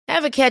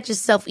Ever catch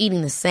yourself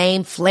eating the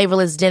same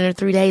flavorless dinner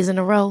 3 days in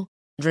a row?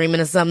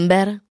 Dreaming of something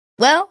better?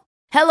 Well,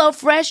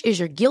 HelloFresh is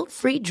your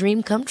guilt-free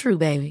dream come true,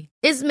 baby.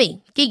 It's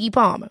me, Keke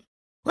Palmer.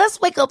 Let's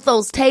wake up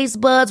those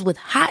taste buds with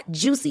hot,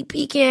 juicy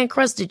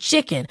pecan-crusted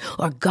chicken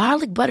or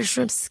garlic butter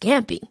shrimp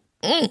scampi.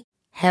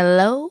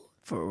 Hello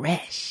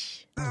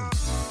Fresh.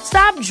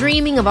 Stop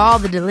dreaming of all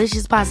the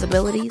delicious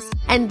possibilities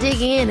and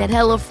dig in at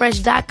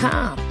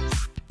HelloFresh.com.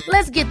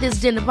 Let's get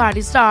this dinner party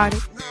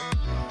started.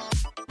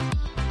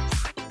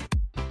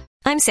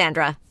 I'm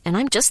Sandra, and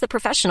I'm just the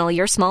professional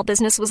your small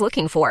business was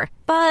looking for.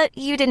 But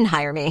you didn't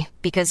hire me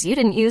because you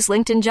didn't use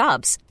LinkedIn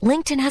Jobs.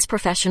 LinkedIn has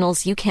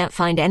professionals you can't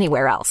find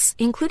anywhere else,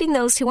 including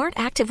those who aren't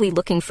actively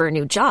looking for a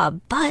new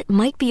job, but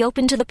might be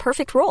open to the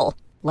perfect role,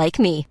 like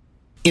me.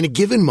 In a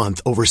given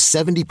month, over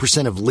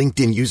 70% of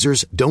LinkedIn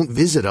users don't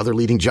visit other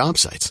leading job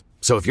sites.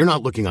 So if you're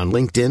not looking on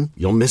LinkedIn,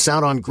 you'll miss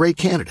out on great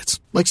candidates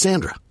like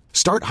Sandra.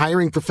 Start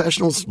hiring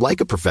professionals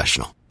like a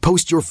professional.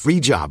 Post your free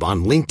job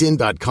on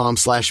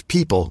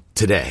linkedin.com/people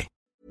today.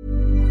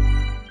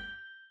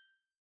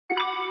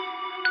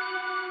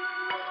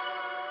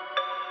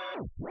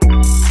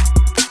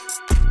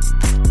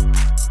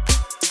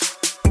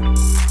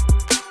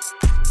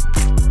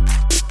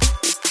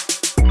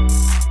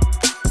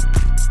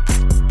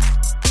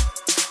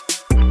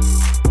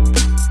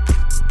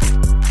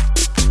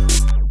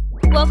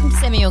 Welcome to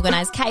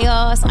Semi-Organised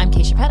Chaos. I'm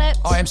Keisha Pettit.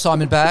 I am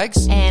Simon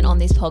Baggs. And on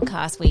this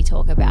podcast, we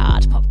talk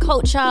about pop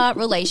culture,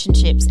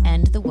 relationships,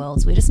 and the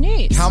world's weirdest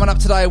news. Coming up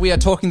today, we are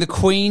talking the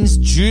Queen's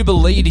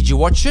Jubilee. Did you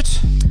watch it?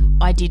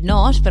 I did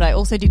not, but I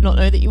also did not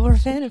know that you were a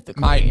fan of the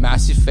Queen. Mate,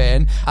 massive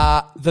fan.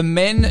 The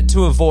men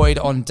to avoid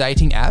on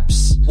dating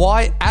apps,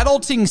 why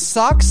adulting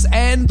sucks,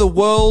 and the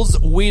world's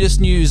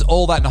weirdest news.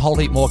 All that and a whole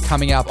heap more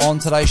coming up on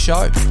today's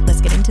show.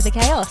 Let's get into the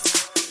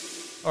chaos.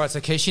 All right, so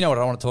Keisha, you know what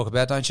I want to talk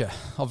about, don't you?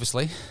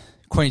 Obviously.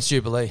 Queen's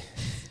Jubilee.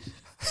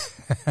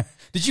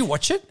 Did you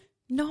watch it?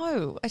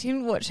 No, I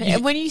didn't watch it.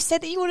 And when you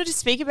said that you wanted to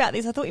speak about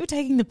this, I thought you were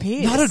taking the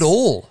piss. Not at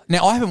all.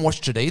 Now, I haven't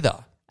watched it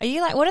either. Are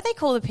you like, what do they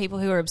call the people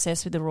who are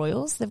obsessed with the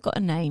royals? They've got a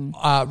name.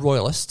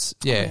 Royalists,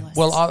 yeah. Royalists.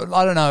 Well,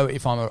 I don't know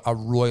if I'm a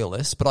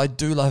royalist, but I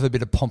do love a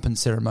bit of pomp and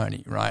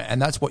ceremony, right?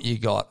 And that's what you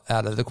got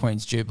out of the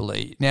Queen's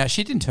Jubilee. Now,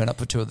 she didn't turn up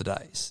for 2 of the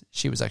days.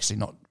 She was actually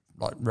not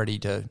ready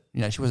to,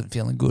 she wasn't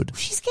feeling good.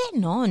 She's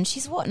getting on.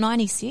 She's what,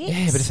 96?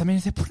 Yeah, but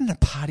if they're putting a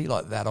party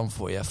like that on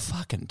for you,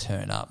 fucking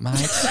turn up, mate.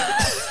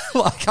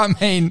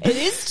 It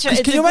is true.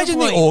 Can you imagine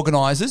the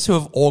organisers who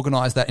have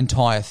organised that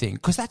entire thing?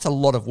 Because that's a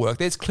lot of work.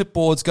 There's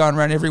clipboards going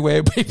around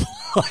everywhere. People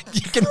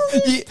you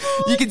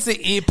can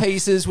see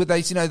earpieces with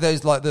those,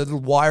 those like the little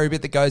wiry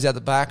bit that goes out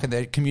the back, and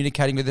they're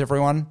communicating with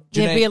everyone.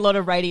 There'd be a lot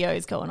of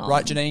radios going on,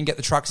 right? Janine, get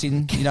the trucks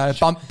in.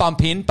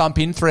 Bump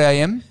in 3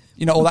 a.m.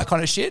 All that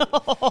kind of shit.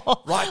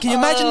 Right? Can you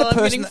imagine the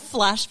person... I'm getting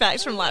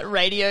flashbacks from,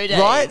 radio days.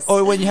 Right?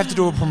 Or when you have to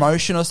do a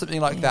promotion or something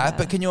like that.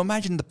 But can you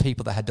imagine the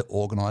people that had to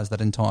organise that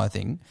entire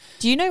thing?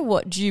 Do you know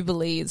what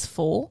Jubilee is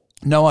for?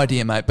 No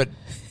idea, mate, but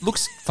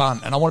looks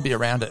fun and I want to be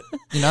around it,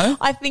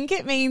 I think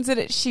it means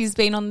that she's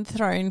been on the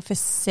throne for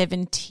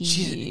 70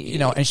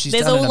 years. And she's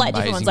There's done all an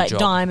different ones, amazing job.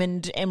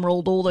 Diamond,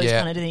 Emerald, all those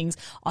kind of things.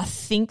 I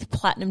think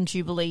Platinum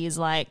Jubilee is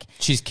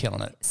she's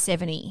killing it.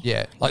 70.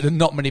 Yeah,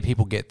 not many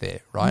people get there,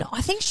 right? No,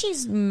 I think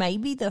she's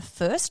maybe the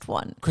first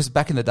one. Because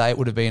back in the day it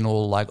would have been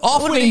all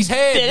off with his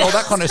head, all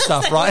that kind of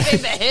stuff, right?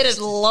 The head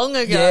is long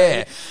ago.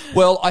 Yeah.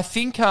 Well, I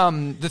think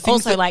the things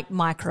also that,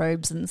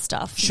 microbes and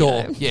stuff.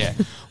 Sure, yeah.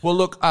 Well,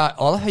 look, I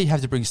love how you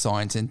have to bring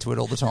science into it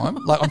all the time.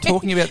 I'm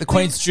talking about the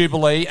Queen's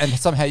Jubilee and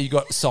somehow you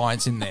got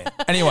science in there.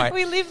 Anyway.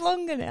 We live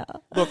longer now.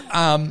 Look,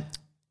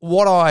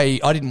 what I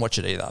didn't watch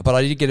it either, but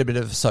I did get a bit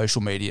of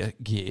social media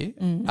gear.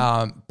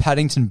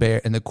 Paddington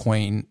Bear and the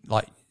Queen,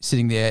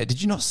 sitting there.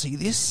 Did you not see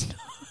this?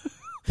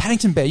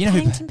 Paddington Bear. You know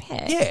Paddington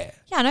Bear? Yeah.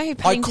 Yeah, I know who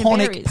Paddington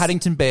Bear is. Iconic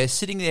Paddington Bear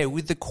sitting there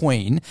with the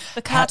Queen.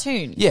 The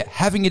cartoon.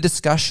 Having a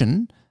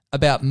discussion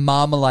about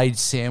marmalade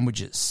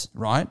sandwiches,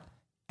 right?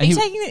 Are you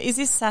is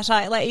this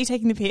satire? Are you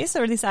taking the piss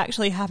or this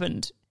actually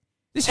happened?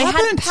 This they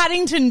happened. had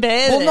Paddington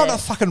Bear Well, there. not a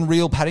fucking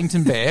real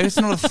Paddington Bear. It's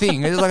not a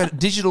thing. It's like a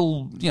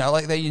digital,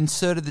 they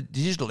inserted it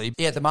digitally.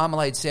 Yeah, the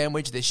marmalade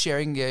sandwich, they're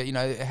sharing,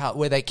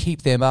 where they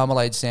keep their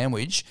marmalade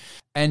sandwich.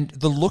 And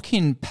the look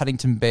in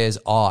Paddington Bear's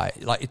eye,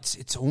 it's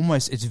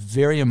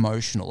very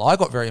emotional. I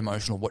got very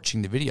emotional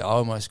watching the video. I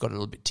almost got a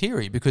little bit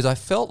teary because I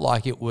felt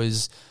like it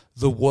was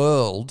the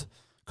world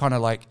kind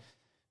of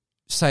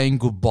saying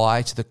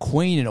goodbye to the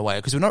Queen in a way,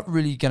 because we're not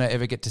really going to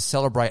ever get to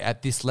celebrate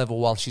at this level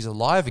while she's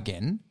alive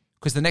again,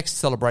 because the next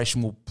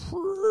celebration will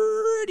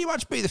pretty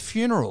much be the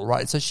funeral,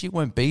 right? So she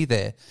won't be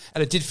there.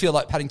 And it did feel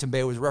like Paddington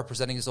Bear was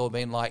representing us all,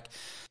 being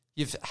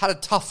you've had a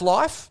tough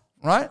life,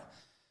 right?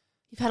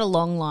 You've had a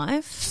long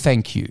life.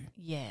 Thank you.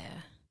 Yeah.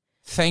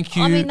 Thank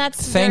you. I mean,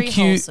 that's very thank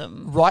you.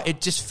 wholesome. Right. It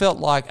just felt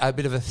like a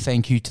bit of a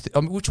thank you to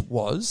which it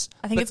was.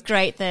 I think it's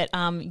great that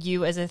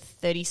you as a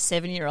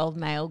 37-year-old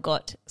male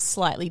got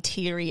slightly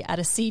teary at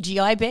a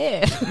CGI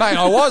bear. Mate,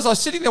 I was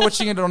sitting there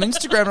watching it on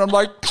Instagram and I'm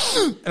like,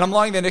 and I'm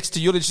lying there next to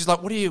Yuli and she's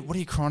like, what are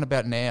you crying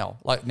about now?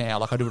 Like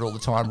I do it all the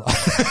time, right?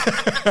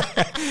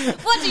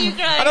 What are you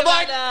crying And I'm about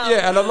like, now?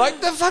 yeah, and I'm like,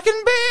 the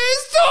fucking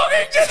bear's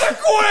talking to the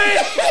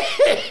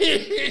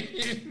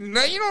queen.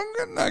 No,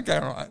 you're not. Okay,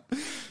 right.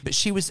 But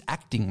she was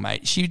acting,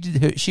 mate.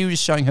 She was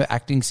showing her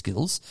acting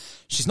skills.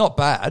 She's not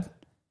bad.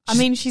 I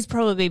mean, she's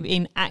probably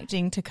been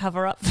acting to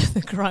cover up for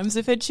the crimes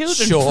of her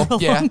children Sure, for a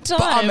yeah. long time.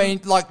 But I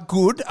mean, like,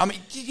 good. I mean,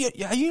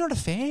 are you not a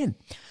fan?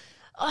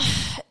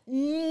 I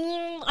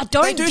They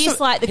don't do some-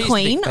 dislike the here's the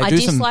thing, Queen. they I do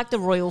some- dislike the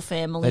royal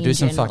family. They do in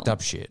some general. fucked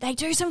up shit. They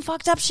do some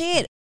fucked up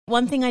shit.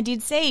 One thing I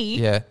did see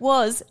Yeah.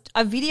 was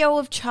a video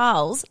of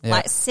Charles, Yeah.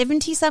 like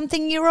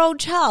 70-something-year-old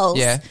Charles,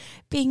 Yeah.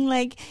 being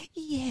like,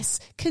 yes,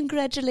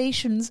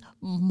 congratulations,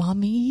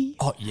 mummy.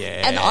 Oh,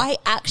 yeah. And I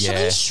actually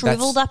Yeah,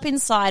 shriveled that's- up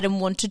inside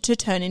and wanted to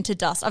turn into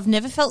dust. I've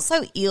never felt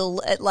so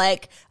ill at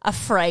like a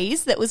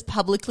phrase that was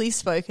publicly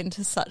spoken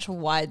to such a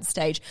wide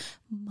stage.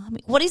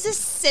 Mummy. What is a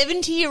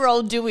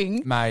 70-year-old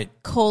doing? Mate.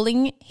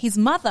 Calling his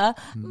mother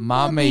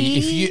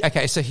Mummy.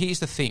 Okay, so here's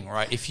the thing,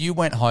 right? If you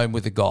went home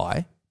with a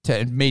guy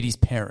to meet his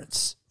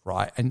parents,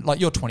 right? And like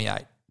you're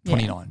 28,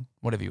 29,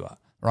 whatever you are,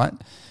 right?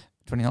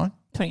 29?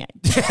 28.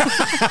 Don't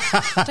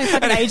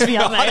fucking age me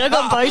up, mate. I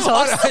got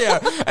Botox.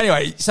 Yeah.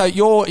 Anyway, so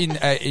you're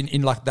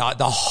in like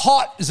the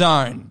hot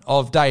zone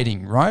of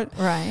dating, right?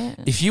 Right.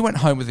 If you went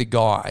home with a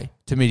guy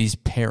to meet his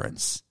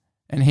parents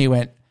and he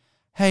went,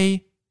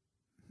 hey,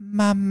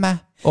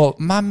 mama or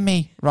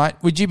mummy, right?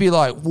 Would you be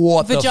like,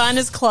 what the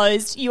Vagina's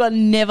closed. You are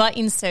never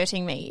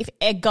inserting me. If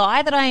a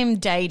guy that I am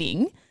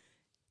dating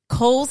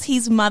calls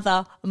his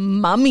mother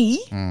mummy,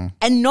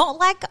 and not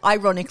like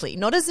ironically,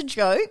 not as a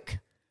joke.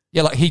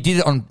 Yeah, like he did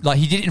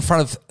it in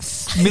front of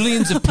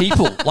millions of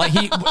people. Like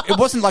it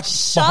wasn't like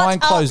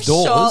behind closed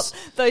doors.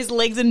 Shop. Those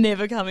legs are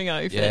never coming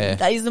open. Yeah.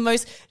 That is the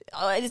most.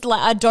 It's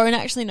like I don't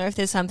actually know if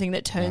there's something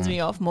that turns me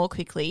off more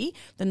quickly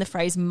than the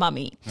phrase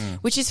 "mummy,"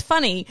 which is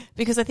funny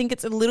because I think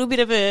it's a little bit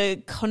of a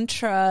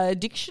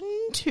contradiction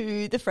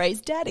to the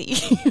phrase "daddy."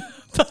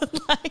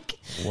 But like,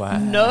 Wow.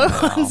 no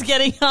one's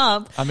getting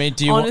up. I mean,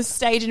 do you on want- a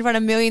stage in front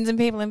of millions of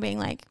people and being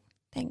like,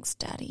 "Thanks,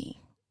 daddy."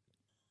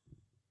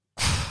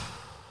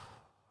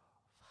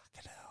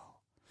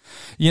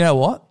 You know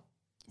what?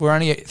 We're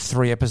only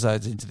 3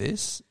 episodes into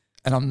this,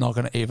 and I'm not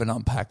going to even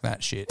unpack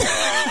that shit.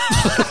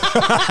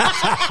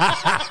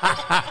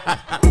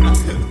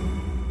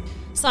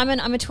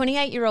 Simon, I'm a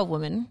 28-year-old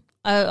woman.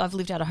 I've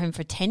lived out of home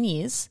for 10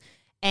 years,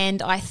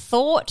 and I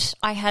thought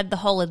I had the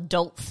whole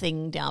adult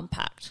thing down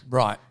packed.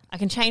 Right. I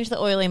can change the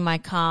oil in my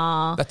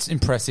car. That's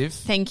impressive.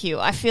 Thank you.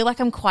 I feel like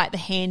I'm quite the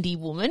handy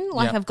woman.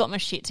 Like Yep. I've got my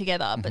shit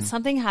together. But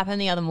something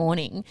happened the other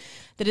morning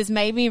that has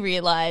made me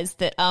realise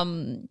that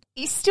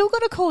you still got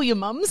to call your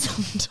mum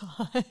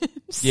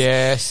sometimes.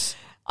 Yes.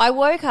 I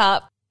woke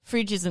up,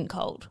 fridge isn't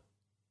cold.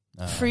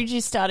 Fridge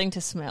is starting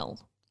to smell.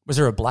 Was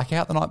there a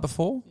blackout the night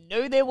before?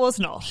 No, there was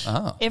not.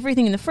 Oh.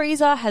 Everything in the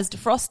freezer has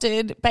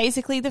defrosted.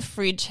 Basically, the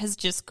fridge has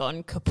just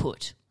gone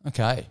kaput.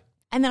 Okay.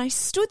 And then I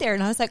stood there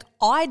and I was like,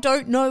 I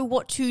don't know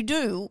what to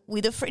do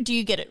with a fridge. Do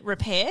you get it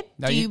repaired?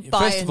 No, do you buy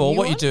first a of all, new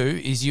what you one?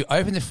 do is you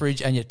open the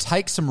fridge and you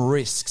take some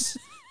risks.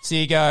 So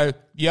you go,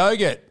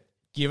 yogurt,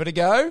 give it a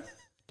go.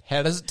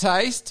 How does it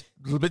taste?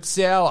 A little bit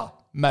sour.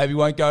 Maybe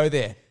won't go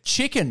there.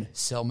 Chicken,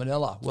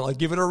 salmonella. Will I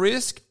give it a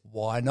risk?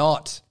 Why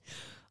not?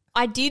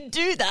 I did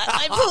do that.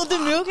 I pulled the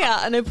milk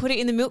out and I put it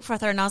in the milk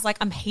frother and I was like,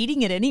 I'm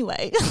heating it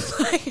anyway.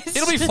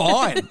 It'll be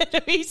fine.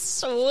 It'll be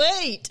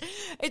sweet.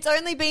 It's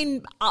only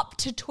been up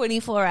to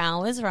 24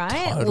 hours,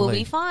 right? We'll Totally.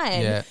 be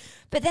fine. Yeah.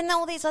 But then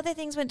all these other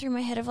things went through my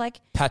head of like,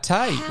 Pate,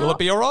 will it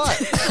be all right?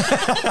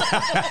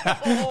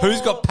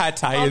 Who's got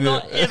pate I'm in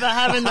not it? ever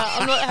having that.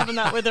 I'm not having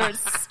that whether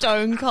it's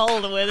stone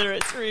cold or whether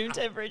it's room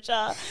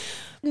temperature.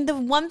 The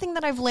one thing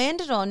that I've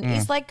landed on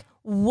is like,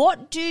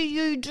 what do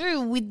you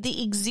do with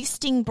the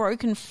existing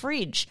broken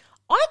fridge?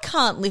 I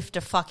can't lift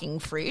a fucking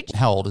fridge.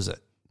 How old is it?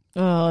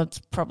 Oh, it's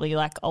probably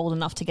like old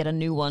enough to get a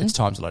new one. It's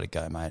time to let it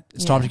go, mate.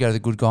 It's time to go to the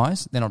Good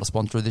Guys. They're not a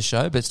sponsor of this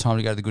show, but it's time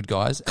to go to the Good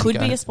Guys. And Could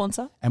go- be a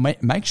sponsor. And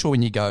make sure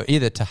when you go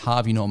either to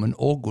Harvey Norman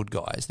or Good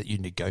Guys that you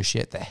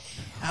negotiate the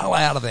hell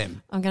out of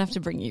them. I'm gonna have to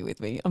bring you with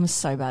me. I'm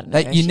so bad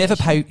at You never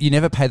negotiation. pay. You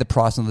never pay the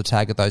price on the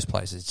tag at those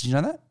places. Did you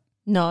know that?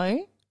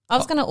 No, I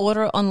was going to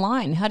order it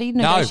online. How do you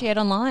negotiate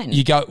online?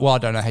 You go. Well, I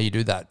don't know how you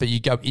do that, but you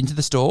go into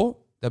the store.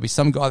 There'll be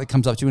some guy that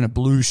comes up to you in a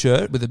blue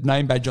shirt with a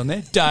name badge on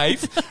there,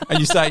 Dave, and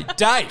you say,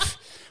 Dave,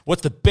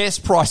 what's the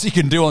best price you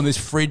can do on this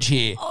fridge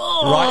here?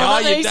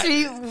 that you makes da-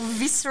 me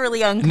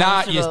viscerally uncomfortable.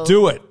 Nah, you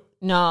do it.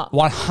 No.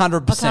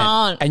 100%. I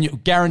can't. And you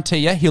guarantee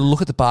you he'll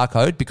look at the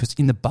barcode because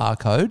in the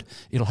barcode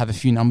it'll have a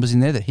few numbers in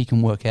there that he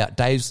can work out.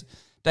 Dave's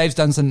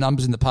done some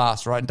numbers in the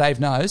past, right? And Dave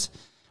knows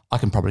I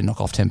can probably knock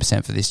off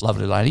 10% for this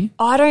lovely lady.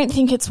 I don't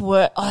think it's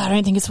worth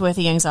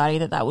the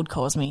anxiety that would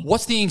cause me.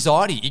 What's the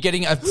anxiety? You're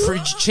getting a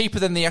fridge cheaper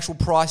than the actual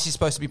price you're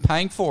supposed to be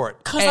paying for it.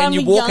 Because and I'm you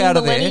a walk young out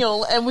of there.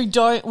 millennial and we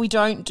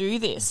don't do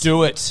this.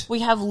 Do it. We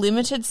have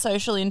limited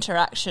social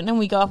interaction and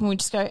we go up and we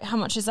just go, how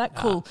much is that?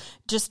 Cool.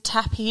 Just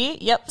tap here.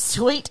 Yep,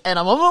 sweet. And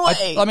I'm on my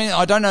way. I mean,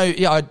 I don't know.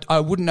 Yeah, I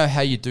wouldn't know how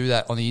you do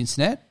that on the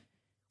internet.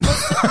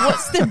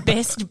 What's the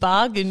best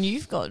bargain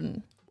you've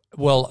gotten?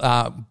 Well,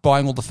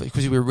 buying all the food,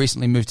 because we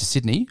recently moved to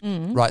Sydney,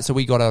 right? So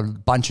we got a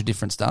bunch of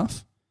different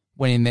stuff.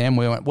 Went in there and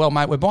we went, well,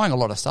 mate, we're buying a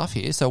lot of stuff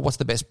here. So what's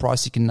the best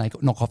price you can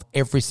knock off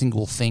every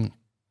single thing?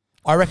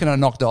 I reckon I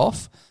knocked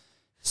off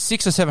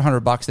 $600 or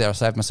 $700 there. I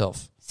saved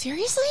myself.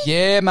 Seriously?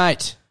 Yeah,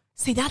 mate.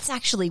 See, that's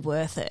actually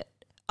worth it.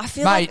 I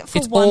feel Mate, like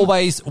it's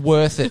always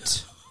worth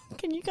it.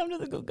 Can you come to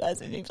the Good Guys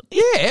in English?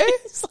 Yeah.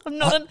 I'm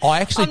not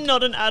I'm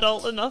not an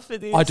adult enough for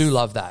this. I do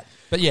love that.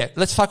 But yeah,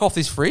 let's fuck off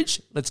this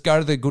fridge. Let's go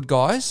to the Good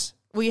Guys.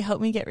 Will you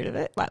help me get rid of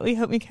it? Like, will you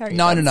help me carry it?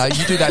 No.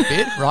 You do that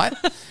bit, right?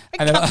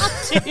 I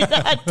can't do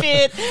that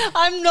bit.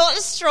 I'm not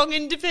a strong,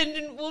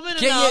 independent woman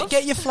enough.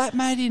 Get your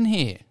flatmate in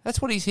here.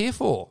 That's what he's here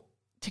for.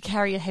 To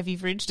carry a heavy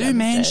fridge Do down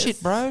man the stairs.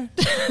 shit, bro.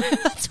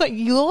 That's what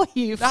you're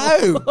here for.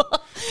 No.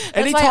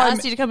 That's why I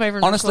asked you to come over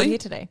and record here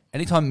today.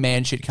 Anytime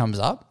man shit comes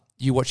up,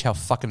 you watch how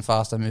fucking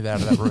fast I move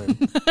out of that room.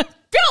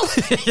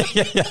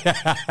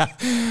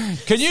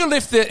 Can you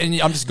lift it?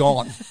 And I'm just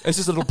gone. It's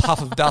just a little puff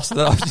of dust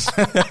that I just...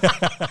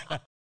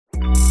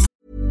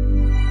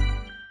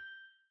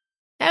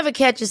 Ever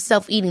catch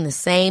yourself eating the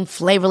same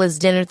flavorless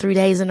dinner 3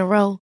 days in a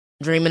row?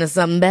 Dreaming of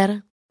something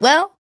better?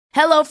 Well,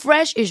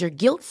 HelloFresh is your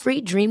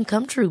guilt-free dream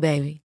come true,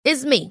 baby.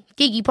 It's me,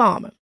 Keke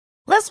Palmer.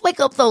 Let's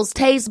wake up those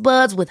taste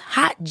buds with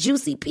hot,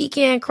 juicy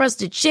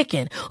pecan-crusted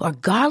chicken or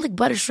garlic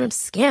butter shrimp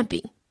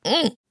scampi.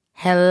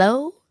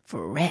 Hello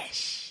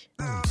Fresh.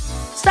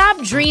 Stop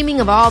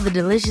dreaming of all the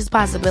delicious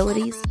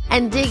possibilities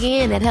and dig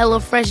in at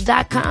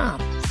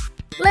HelloFresh.com.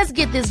 Let's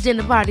get this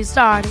dinner party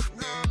started.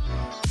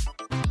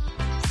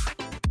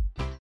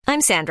 I'm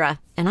Sandra,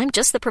 and I'm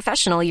just the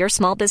professional your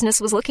small business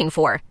was looking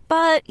for.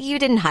 But you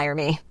didn't hire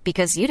me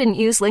because you didn't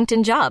use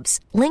LinkedIn Jobs.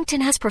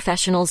 LinkedIn has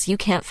professionals you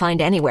can't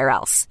find anywhere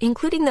else,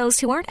 including those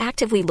who aren't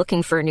actively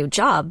looking for a new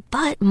job,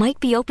 but might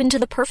be open to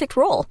the perfect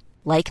role,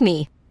 like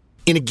me.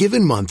 In a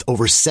given month,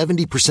 over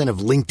 70% of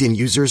LinkedIn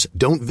users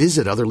don't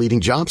visit other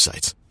leading job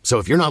sites. So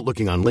if you're not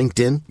looking on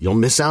LinkedIn, you'll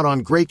miss out on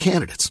great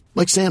candidates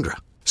like Sandra.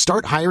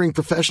 Start hiring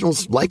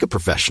professionals like a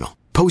professional.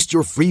 Post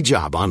your free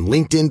job on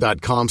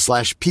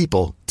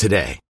linkedin.com/people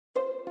today.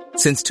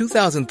 Since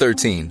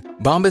 2013,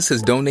 Bombas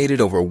has donated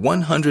over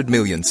 100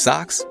 million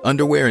socks,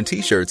 underwear, and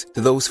T-shirts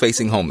to those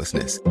facing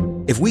homelessness.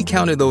 If we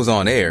counted those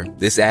on air,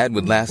 this ad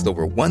would last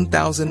over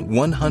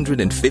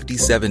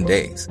 1,157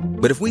 days.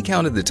 But if we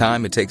counted the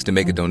time it takes to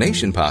make a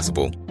donation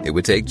possible, it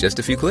would take just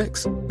a few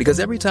clicks.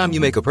 Because every time you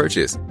make a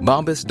purchase,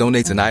 Bombas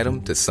donates an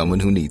item to someone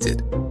who needs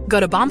it.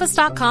 Go to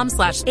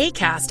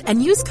bombas.com/ACAST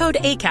and use code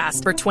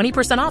ACAST for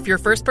 20% off your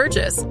first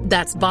purchase.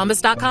 That's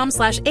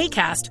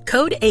bombas.com/ACAST,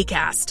 code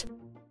ACAST.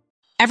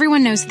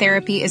 Everyone knows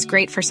therapy is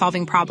great for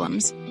solving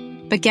problems,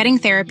 but getting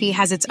therapy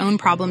has its own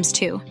problems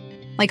too,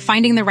 like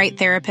finding the right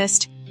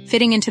therapist,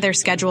 fitting into their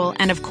schedule,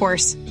 and of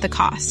course, the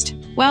cost.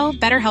 Well,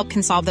 BetterHelp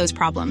can solve those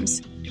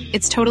problems.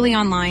 It's totally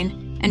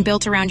online and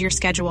built around your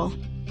schedule.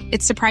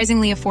 It's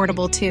surprisingly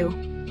affordable too.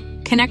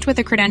 Connect with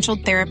a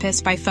credentialed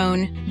therapist by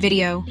phone,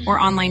 video, or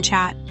online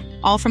chat,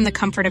 all from the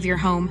comfort of your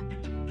home.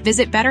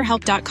 Visit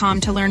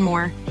BetterHelp.com to learn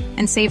more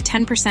and save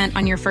 10%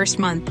 on your first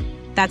month.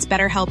 That's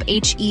BetterHelp,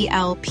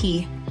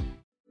 H-E-L-P.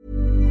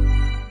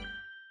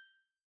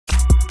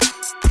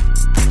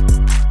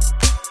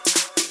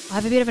 I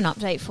have a bit of an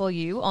update for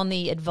you on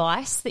the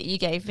advice that you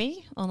gave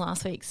me on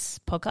last week's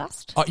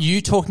podcast. Are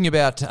you talking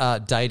about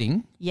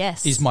dating?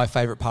 Yes. Is my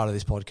favourite part of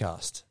this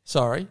podcast.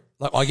 Sorry.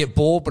 Like, I get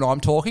bored when I'm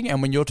talking,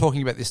 and when you're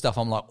talking about this stuff,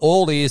 I'm like,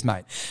 all ears,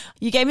 mate.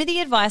 You gave me the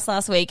advice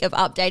last week of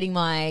updating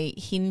my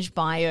Hinge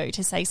bio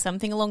to say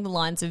something along the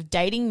lines of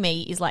dating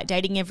me is like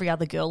dating every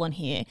other girl on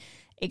here,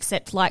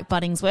 except like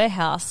Bunnings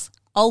Warehouse,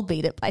 I'll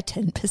beat it by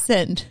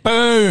 10%.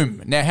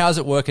 Boom. Now, how's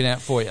it working out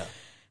for you?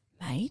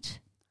 Mate,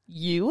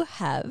 you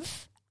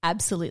have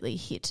absolutely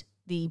hit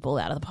the ball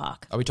out of the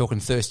park. Are we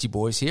talking thirsty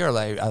boys here?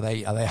 Are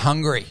they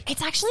hungry?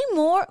 It's actually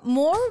more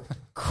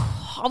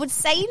I would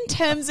say in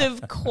terms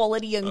of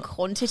quality and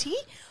quantity,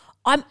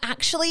 I'm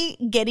actually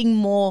getting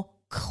more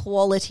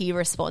quality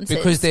responses.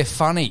 Because they're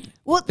funny.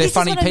 Well, they're this is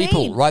funny what I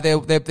people, mean. right?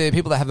 They're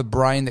people that have a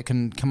brain that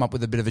can come up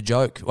with a bit of a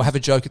joke or have a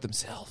joke at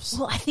themselves.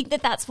 Well, I think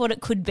that's what it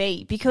could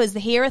be, because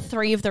here are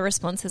 3 of the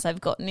responses I've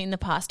gotten in the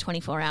past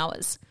 24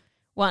 hours.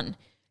 1,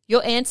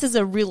 your answers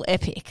are real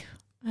epic.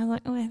 I'm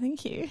like, oh,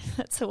 thank you.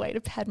 That's a way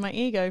to pad my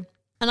ego.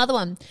 Another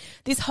one,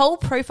 this whole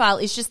profile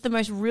is just the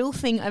most real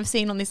thing I've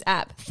seen on this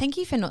app. Thank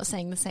you for not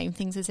saying the same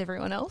things as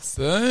everyone else.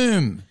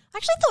 Boom. I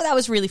actually thought that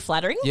was really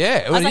flattering.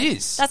 Yeah, it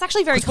is. That's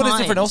actually very kind. What does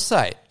everyone else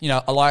say? You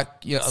know, I like...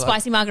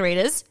 Spicy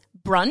margaritas,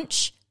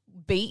 brunch,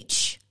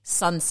 beach,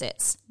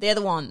 sunsets. They're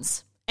the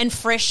ones. And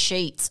fresh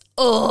sheets.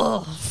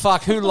 Ugh.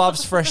 Fuck, who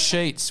loves fresh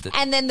sheets?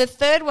 And then the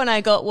third one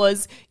I got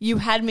was, you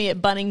had me at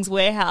Bunnings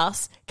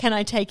Warehouse. Can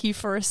I take you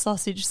for a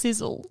sausage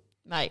sizzle?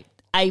 Mate,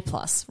 A+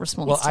 response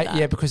Well, to that.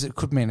 yeah, because it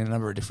could mean a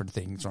number of different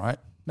things, right?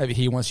 Maybe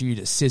he wants you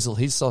to sizzle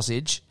his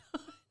sausage.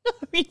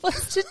 He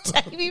wants to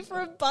take me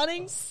for a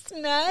Bunnings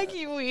snag,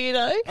 you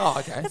weirdo. Oh,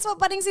 okay. That's what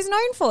Bunnings is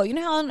known for. You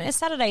know how on a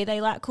Saturday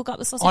they like cook up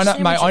the sausage I know,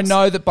 sandwiches? mate. I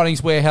know that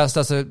Bunnings Warehouse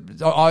does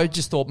I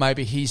just thought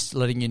maybe he's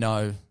letting you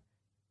know.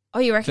 Oh,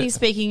 you reckon he's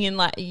speaking in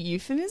like a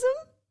euphemism?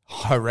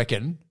 I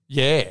reckon.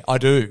 Yeah, I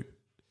do.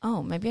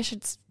 Oh, maybe I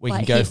should We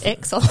like, can go hit for-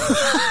 X on.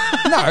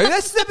 No,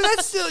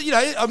 that's still, you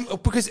know,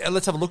 because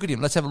let's have a look at him.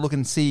 Let's have a look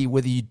and see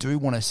whether you do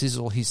want to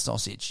sizzle his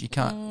sausage. You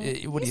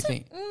can't. What do you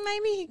think?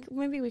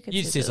 Maybe we could.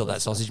 You sizzle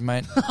that sausage,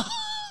 mate. Not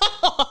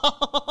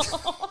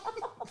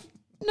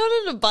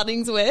at a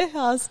Bunnings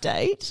Warehouse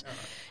date.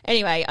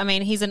 Anyway, I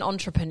mean, he's an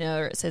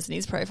entrepreneur. It says in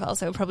his profile,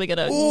 so we're probably going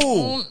to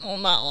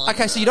on that one.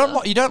 Okay, so you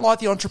don't like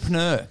the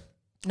entrepreneur.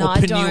 No, or I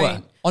preneur.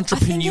 don't.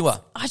 Entrepreneur.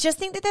 I just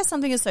think that there's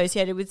something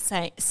associated with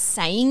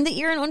saying that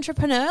you're an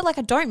entrepreneur. Like,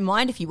 I don't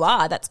mind if you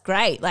are. That's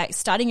great. Like,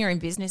 starting your own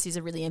business is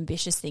a really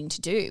ambitious thing to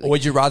do. Or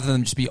would you rather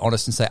than just be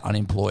honest and say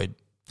unemployed?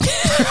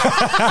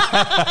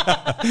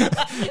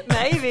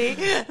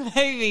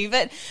 Maybe.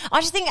 But I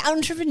just think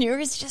entrepreneur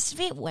is just a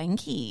bit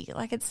wanky.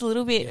 Like, it's a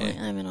little bit, like,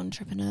 I'm an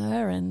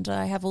entrepreneur and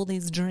I have all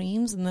these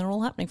dreams and they're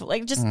all happening.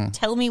 Like, just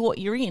tell me what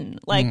you're in.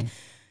 Like,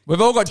 We've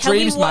all got tell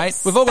dreams, me what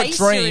mate. We've all got space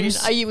you're in.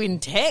 dreams. Are you in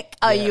tech?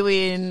 Are you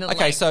in... Okay,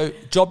 like, so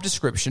job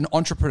description,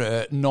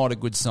 entrepreneur, not a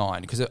good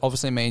sign because it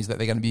obviously means that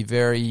they're going to be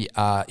very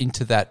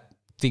into that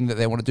thing that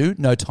they want to do.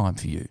 No time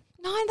for you.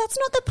 No, that's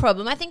not the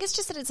problem. I think it's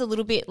just that it's a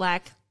little bit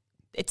like,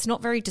 it's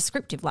not very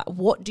descriptive. Like,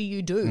 what do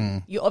you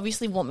do? You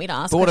obviously want me to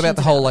ask. But what about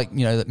questions the whole, like,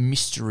 you know, the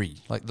mystery?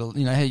 Like, the,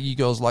 you know, how you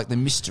girls like the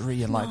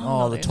mystery and like,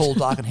 the tall,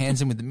 dark and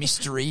handsome with the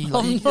mystery.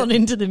 Like, I'm not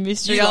into the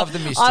mystery. You love the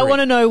mystery. I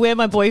want to know where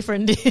my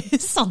boyfriend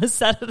is on a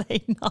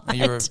Saturday night.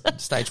 You're a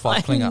stage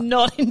 5 clinger. I'm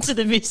not into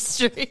the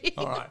mystery.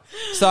 All right.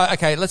 So,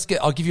 okay,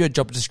 I'll give you a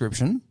job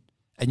description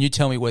and you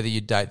tell me whether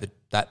you date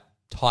that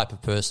type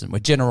of person. We're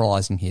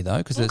generalising here, though,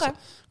 because there's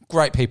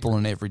great people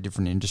in every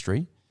different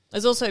industry.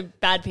 There's also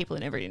bad people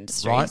in every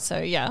industry. Right. So,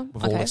 yeah.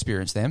 We've all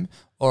experienced them.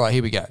 All right,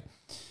 here we go.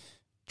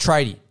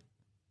 Tradie.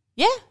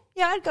 Yeah,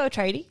 I'd go a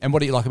tradie. And what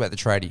do you like about the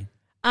tradie?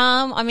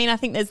 I mean, I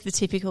think there's the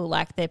typical,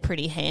 like, they're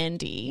pretty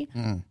handy,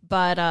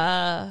 but...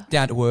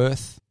 Down to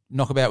earth,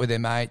 knock about with their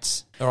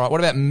mates. All right, what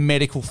about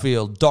medical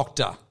field?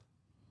 Doctor.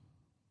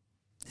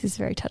 This is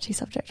a very touchy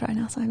subject right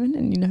now, Simon,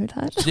 and you know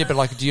that. Yeah, but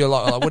like, do you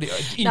like what do you,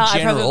 in No,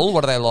 general?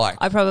 What are they like?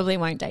 I probably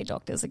won't date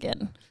doctors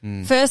again.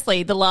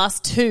 Firstly, the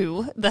last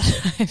two that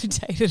I've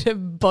dated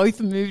have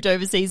both moved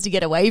overseas to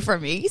get away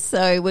from me,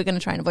 so we're going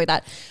to try and avoid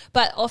that.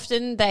 But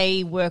often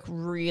they work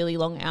really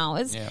long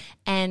hours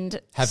and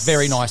have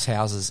very nice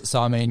houses.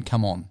 So I mean,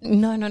 come on.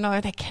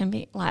 No, they can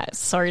be, like,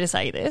 sorry to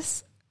say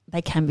this,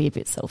 they can be a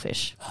bit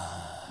selfish.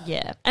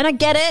 Yeah. And I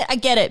get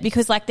it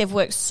because, like, they've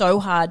worked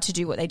so hard to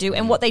do what they do.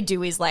 And what they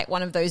do is, like,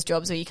 one of those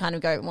jobs where you kind of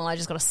go, well, I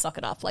just got to suck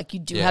it up. Like, you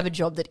do have a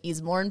job that is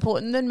more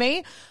important than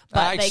me.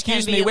 But they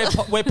excuse can me, be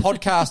we're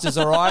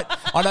podcasters, all right?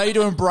 I know you're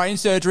doing brain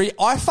surgery.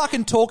 I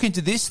fucking talk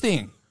into this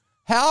thing.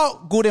 How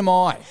good am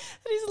I?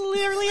 That is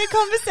literally a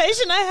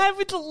conversation I had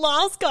with the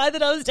last guy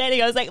that I was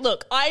dating. I was like,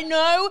 look, I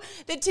know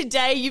that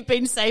today you've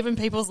been saving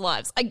people's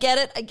lives. I get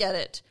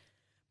it.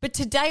 But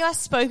today I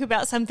spoke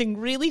about something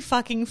really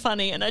fucking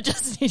funny and I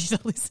just need you to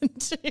listen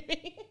to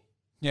me.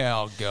 Yeah,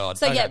 oh God.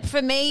 So, Okay. yeah,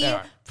 for me, All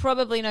right.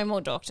 probably no more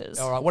doctors.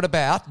 All right, what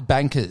about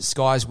bankers?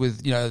 Guys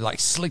with, you know, like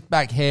slick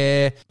back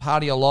hair,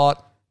 party a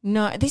lot.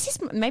 No, this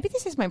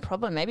is my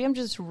problem. Maybe I'm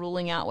just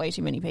ruling out way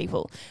too many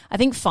people. I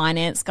think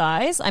finance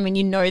guys, I mean,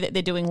 you know that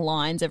they're doing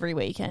lines every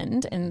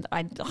weekend and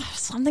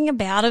something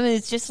about them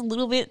is just a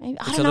little bit, I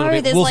It's don't a know. little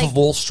bit There's Wolf like of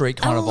Wall Street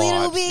kind a of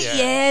little vibes.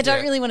 bit,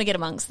 don't really want to get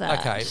amongst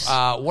that. Okay,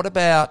 what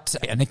about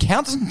an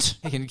accountant?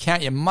 He can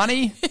count your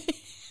money,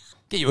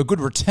 get you a good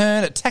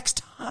return at tax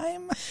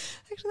time.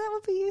 Actually,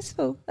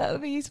 that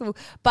would be useful.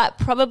 But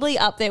probably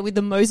up there with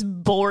the most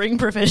boring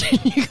profession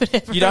you could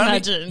ever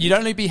imagine. You'd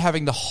only be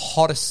having the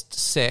hottest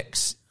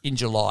sex in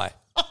July,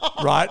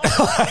 right?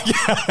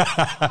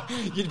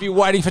 You'd be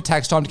waiting for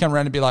tax time to come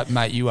around and be like,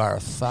 mate, you are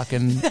a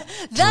fucking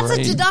That's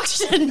dream. a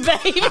deduction,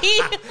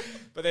 baby.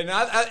 But then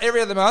every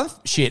other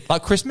month, shit.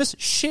 Like Christmas,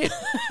 shit.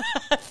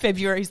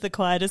 February's the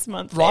quietest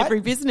month for Right?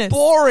 every business.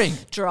 Boring.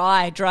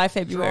 Dry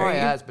February. Dry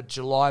as, but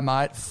July,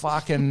 mate,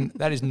 fucking,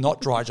 that is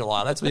not dry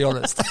July, let's be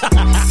honest.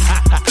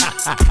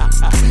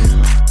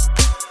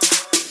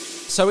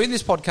 So in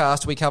this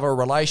podcast, we cover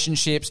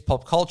relationships,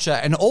 pop culture,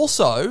 and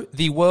also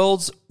the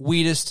world's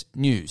weirdest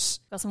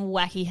news. Got some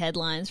wacky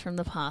headlines from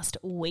the past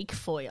week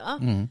for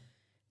you.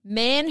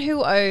 Man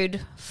who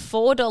owed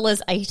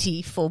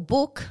 $4.80 for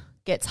book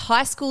gets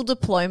high school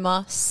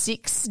diploma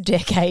 6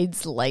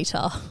 decades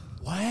later.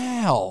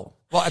 Wow.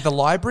 Well, at the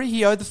library,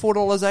 he owed the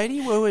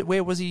 $4.80?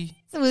 Where was he?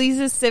 Well, he's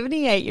a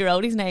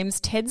 78-year-old. His name's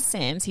Ted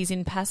Sams. He's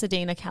in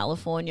Pasadena,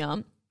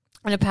 California.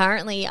 And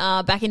apparently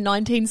back in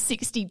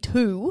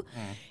 1962,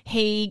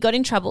 he got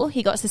in trouble.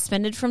 He got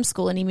suspended from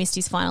school and he missed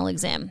his final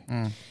exam.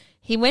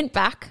 He went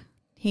back.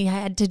 He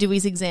had to do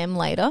his exam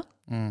later.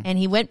 And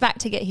he went back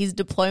to get his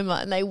diploma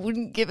and they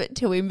wouldn't give it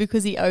to him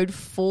because he owed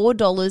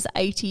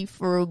 $4.80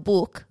 for a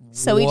book.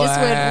 So he just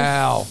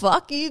went,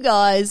 fuck you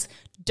guys,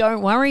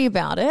 don't worry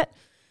about it.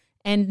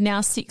 And now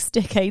 6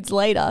 decades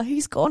later,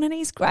 he's gone and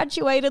he's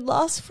graduated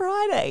last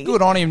Friday.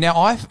 Good on him.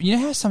 Now, you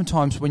know how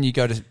sometimes when you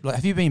go to, like,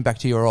 have you been back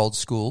to your old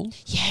school?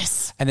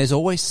 Yes. And there's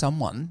always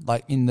someone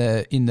like in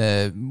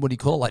the what do you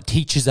call it, like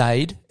teacher's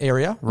aid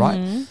area,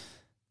 right?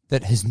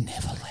 That has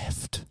never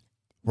left.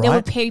 Right? There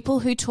were people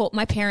who taught,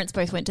 my parents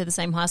both went to the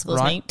same high school as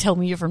Right. me. Tell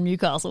me you're from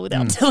Newcastle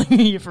without telling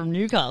me you're from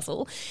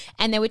Newcastle.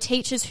 And there were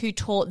teachers who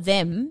taught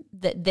them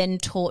that then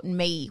taught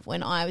me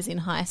when I was in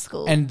high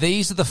school. And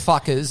these are the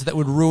fuckers that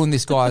would ruin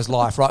this guy's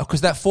life, right?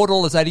 Because that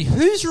 $4.80,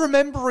 who's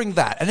remembering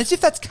that? And as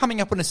if that's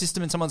coming up on a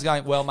system and someone's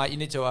going, well, mate, you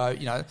need to,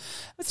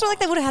 It's not like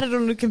they would have had it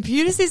on a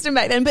computer system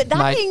back then. But that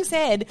Mate, being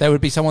said, there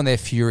would be someone there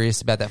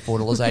furious about that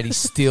 $4.80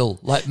 still,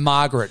 like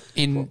Margaret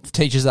in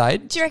teacher's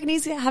aid. do you reckon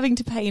he's having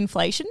to pay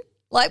inflation?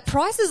 Like,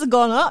 prices have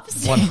gone up.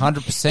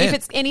 100%. If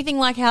it's anything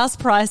like house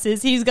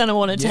prices, he's going to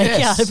want to take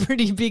Yes. out a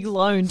pretty big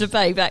loan to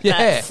pay back Yeah.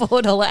 that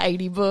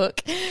 $4.80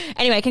 book.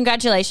 Anyway,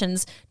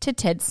 congratulations to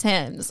Ted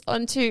Sams.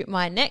 On to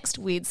my next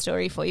weird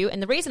story for you.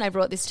 And the reason I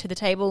brought this to the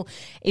table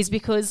is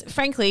because,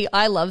 frankly,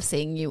 I love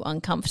seeing you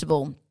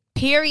uncomfortable.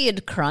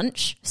 Period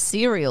Crunch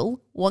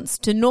cereal wants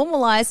to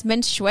normalise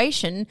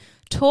menstruation.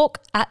 Talk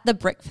at the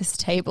breakfast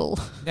table.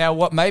 Now,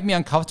 what made me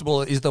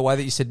uncomfortable is the way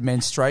that you said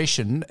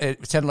menstruation.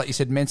 It sounded like you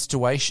said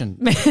menstruation.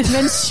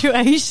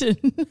 Menstruation.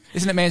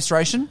 Isn't it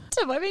menstruation?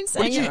 Have I been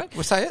saying it right?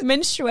 Well, say it.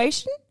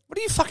 Menstruation? What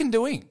are you fucking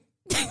doing?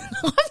 I'm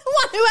the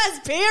one who has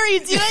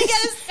periods. You ain't going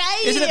to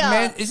say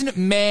Isn't it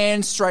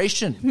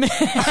menstruation?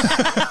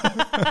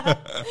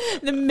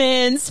 the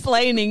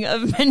mansplaining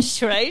of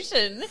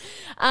menstruation.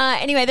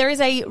 Anyway, there is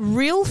a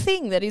real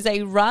thing that is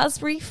a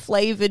raspberry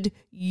flavoured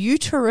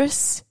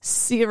uterus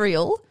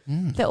cereal.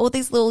 That all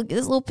these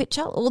little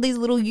picture, all these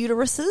little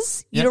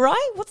uteruses. Yep. Uteri?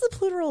 What's the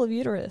plural of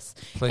uterus?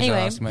 Please anyway,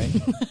 ask me.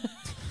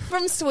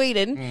 from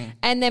Sweden,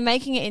 and they're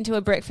making it into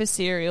a breakfast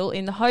cereal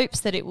in the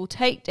hopes that it will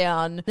take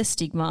down the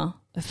stigma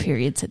of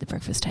periods at the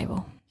breakfast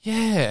table.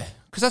 Yeah,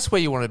 because that's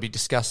where you want to be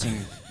discussing,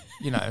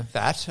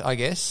 that, I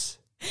guess.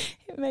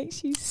 It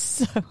makes you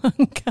so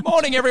uncomfortable.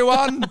 Morning,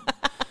 everyone.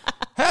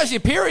 How's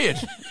your period?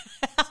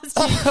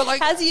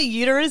 How's your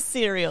uterus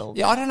cereal?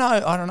 Yeah, I don't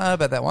know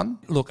about that one.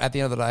 Look, at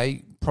the end of the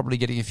day, probably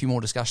getting a few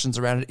more discussions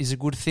around it is a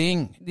good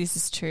thing. This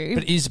is true.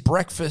 But is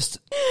breakfast...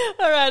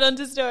 All right, on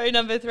to story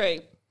number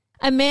 3.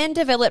 A man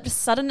developed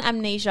sudden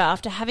amnesia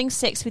after having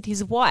sex with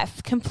his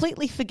wife,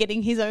 completely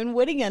forgetting his own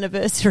wedding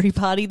anniversary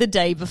party the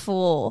day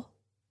before.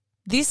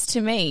 This, to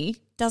me,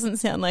 doesn't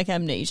sound like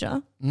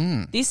amnesia.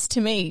 This,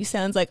 to me,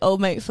 sounds like old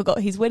mate forgot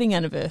his wedding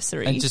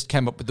anniversary. And just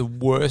came up with the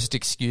worst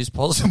excuse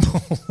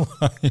possible.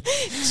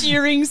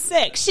 During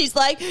sex, she's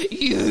like,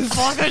 you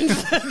fucking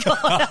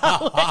forgot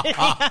our wedding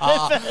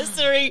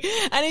anniversary.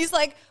 And he's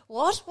like,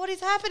 what? What is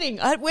happening?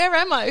 Where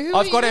am I? Who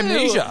I've got are you?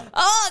 amnesia.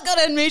 Oh, I've got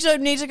amnesia. I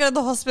need to go to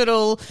the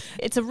hospital.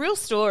 It's a real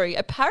story.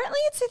 Apparently,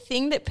 it's a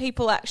thing that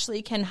people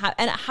actually can have,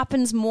 and it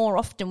happens more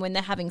often when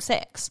they're having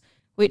sex,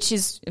 which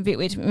is a bit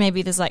weird.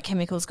 Maybe there's like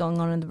chemicals going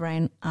on in the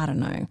brain. I don't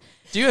know.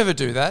 Do you ever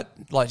do that?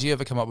 Like, do you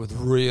ever come up with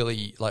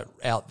really like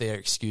out there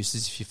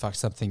excuses if you fuck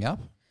something up?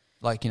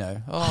 Like,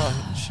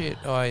 oh shit,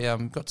 I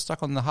got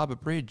stuck on the Harbour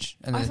Bridge.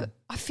 And then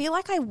I feel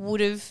like I would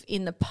have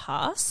in the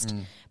past,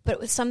 but it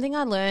was something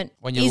I learn't.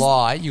 when you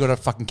lie, you got to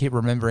fucking keep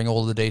remembering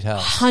all the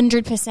details.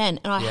 100%. And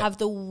I have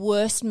the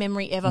worst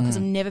memory ever because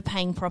I'm never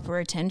paying proper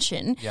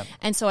attention. Yep.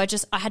 And so I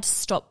had to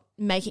stop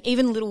making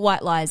even little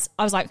white lies.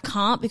 I was like,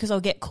 can't, because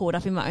I'll get caught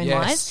up in my own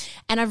Yes. lies.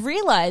 And I've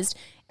realised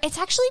it's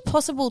actually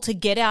possible to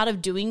get out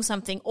of doing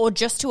something or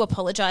just to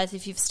apologise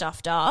if you've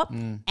stuffed up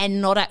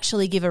and not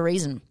actually give a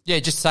reason. Yeah,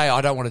 just say,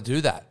 I don't want to do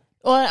that.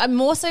 Or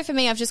more so for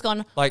me, I've just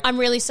gone, Like- I'm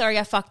really sorry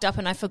I fucked up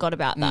and I forgot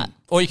about that.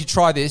 Or you could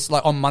try this,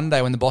 like on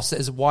Monday when the boss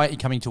says, why aren't you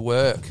coming to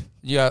work?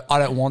 You go, I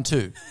don't want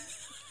to.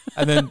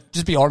 And then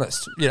just be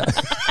honest, Work?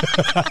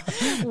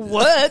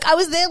 I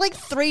was there like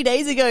 3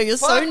 days ago. You're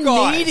so Fuck,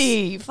 guys.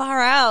 needy. Far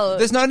out.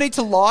 There's no need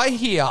to lie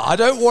here. I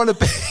don't want to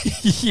be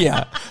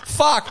here.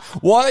 Fuck.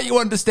 Why don't you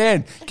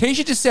understand?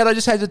 Keisha just said I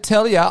just had to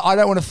tell you I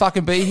don't want to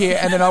fucking be here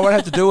and then I won't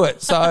have to do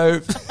it.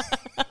 So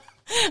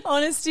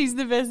Honesty's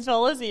the best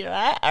policy,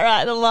 right? All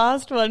right, the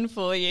last one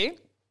for you.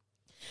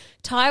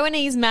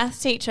 Taiwanese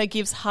math teacher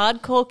gives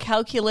hardcore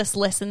calculus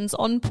lessons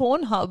on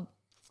Pornhub.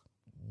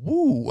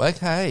 woo,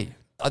 okay.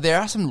 There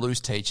are some loose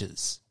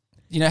teachers.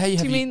 You know how you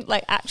have Do you mean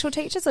like actual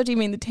teachers, or do you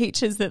mean the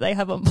teachers that they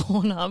have on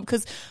Pornhub?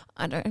 Because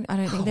I don't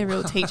think they're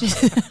real teachers.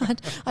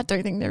 I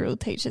don't think they're real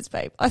teachers,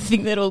 babe. I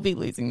think they'd all be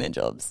losing their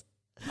jobs.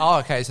 Oh,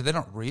 okay. So they're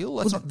not real?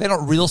 They're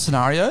not real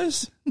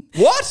scenarios?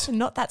 What?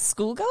 Not that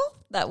schoolgirl?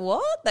 That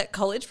what? That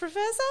college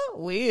professor?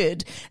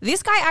 Weird.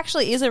 This guy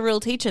actually is a real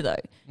teacher,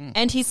 though.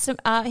 And he's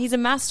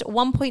amassed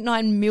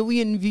 1.9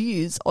 million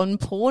views on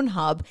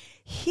Pornhub.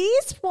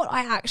 Here's what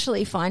I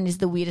actually find is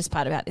the weirdest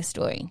part about this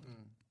story.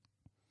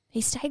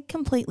 He stayed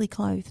completely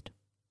clothed.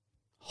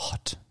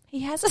 Hot.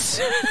 He has a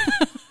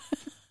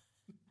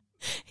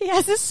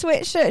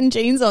sweatshirt and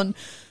jeans on.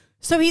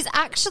 So he's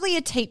actually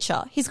a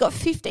teacher. He's got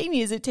 15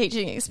 years of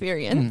teaching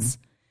experience.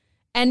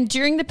 And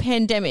during the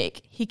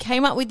pandemic, he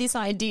came up with this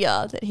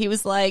idea that he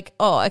was like,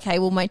 oh, okay,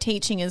 well, my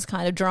teaching is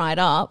kind of dried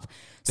up.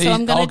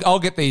 So I'll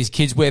get these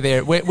kids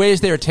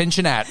where's their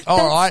attention at?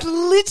 All right. That's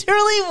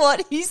literally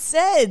what he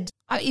said.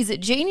 Is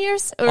it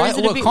genius or is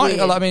it a bit weird?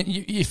 I mean,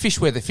 you fish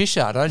where the fish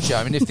are, don't you?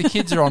 I mean, if the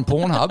kids are on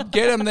Pornhub,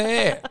 get them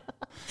there.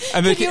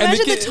 And Can you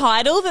imagine the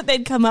title that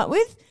they'd come up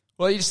with?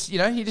 Well, you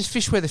just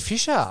fish where the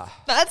fish are.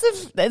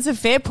 That's a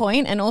fair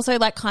point, and also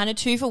like kind of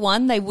 2 for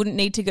 1. They wouldn't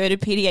need to go to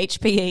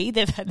PDHPE.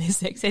 They've had their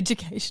sex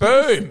education.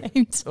 Boom! At the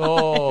same time.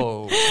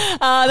 Oh,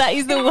 that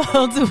is the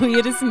world's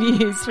weirdest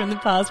news from the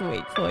past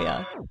week for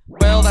you.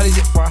 Well, that is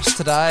it for us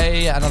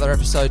today. Another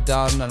episode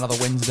done. Another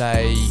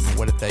Wednesday.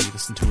 What day you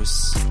listen to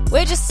us?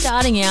 We're just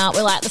starting out.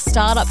 We're like the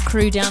startup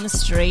crew down the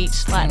street,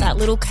 like that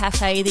little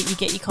cafe that you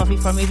get your coffee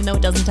from, even though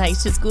it doesn't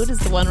taste as good as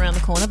the one around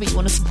the corner. But you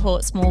want to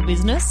support small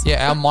business.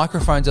 Yeah, our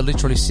microphones are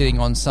literally sitting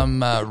on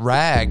some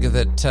rag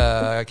that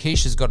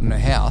Keisha's got in her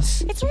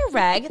house. It's not a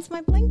rag, it's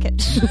my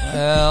blanket.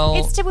 Well,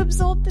 it's to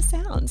absorb the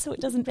sound so it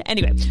doesn't...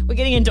 Anyway, we're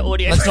getting into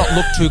audio. Let's not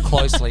look too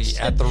closely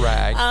at the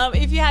rag.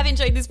 If you have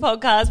enjoyed this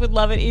podcast, we'd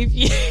love it if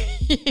you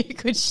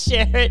could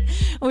share it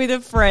with a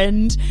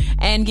friend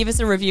and give us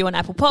a review on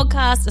Apple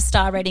Podcasts, a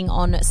star rating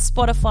on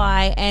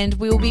Spotify, and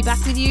we will be back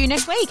with you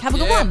next week. Have a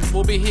good one.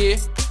 We'll be here.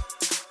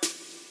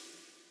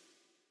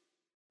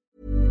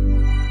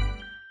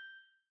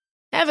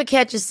 Ever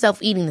catch yourself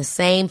eating the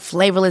same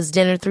flavorless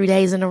dinner 3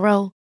 days in a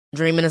row?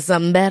 Dreaming of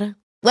something better?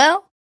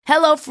 Well,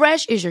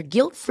 HelloFresh is your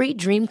guilt-free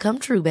dream come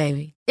true,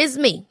 baby. It's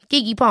me,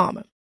 Keke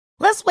Palmer.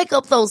 Let's wake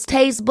up those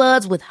taste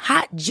buds with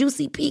hot,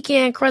 juicy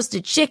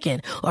pecan-crusted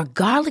chicken or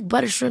garlic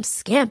butter shrimp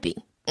scampi.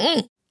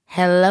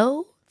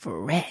 Hello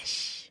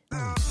Fresh.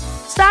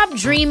 Stop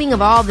dreaming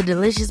of all the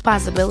delicious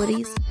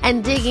possibilities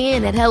and dig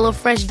in at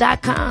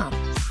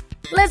HelloFresh.com.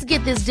 Let's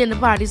get this dinner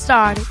party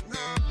started.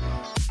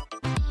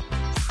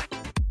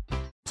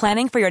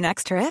 Planning for your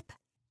next trip?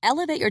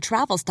 Elevate your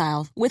travel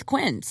style with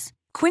Quince.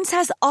 Quince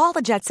has all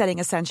the jet-setting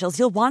essentials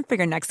you'll want for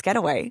your next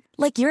getaway,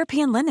 like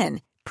European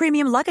linen,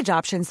 premium luggage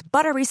options,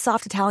 buttery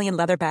soft Italian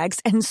leather bags,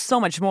 and so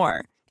much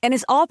more. And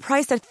is all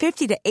priced at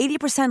 50 to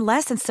 80%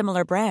 less than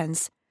similar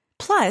brands.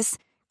 Plus,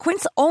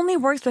 Quince only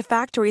works with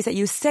factories that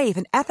use safe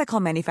and ethical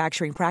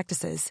manufacturing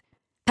practices.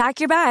 Pack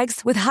your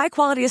bags with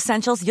high-quality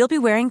essentials you'll be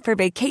wearing for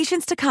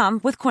vacations to come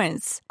with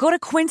Quince. Go to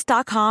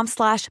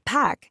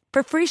quince.com/pack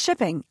for free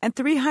shipping and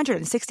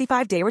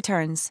 365-day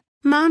returns.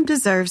 Mom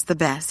deserves the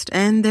best,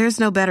 and there's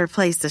no better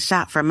place to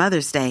shop for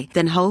Mother's Day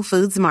than Whole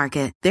Foods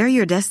Market. They're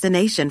your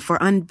destination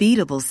for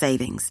unbeatable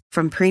savings,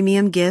 from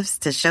premium gifts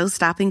to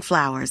show-stopping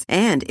flowers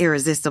and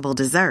irresistible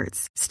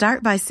desserts.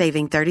 Start by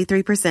saving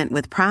 33%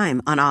 with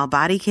Prime on all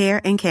body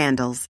care and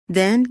candles.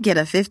 Then get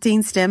a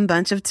 15-stem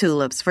bunch of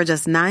tulips for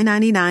just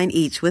 $9.99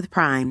 each with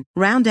Prime.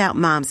 Round out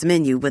Mom's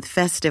menu with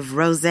festive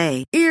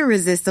rosé,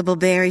 irresistible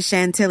berry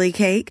chantilly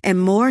cake,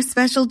 and more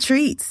special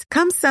treats.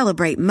 Come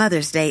celebrate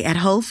Mother's Day at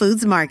Whole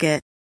Foods Market.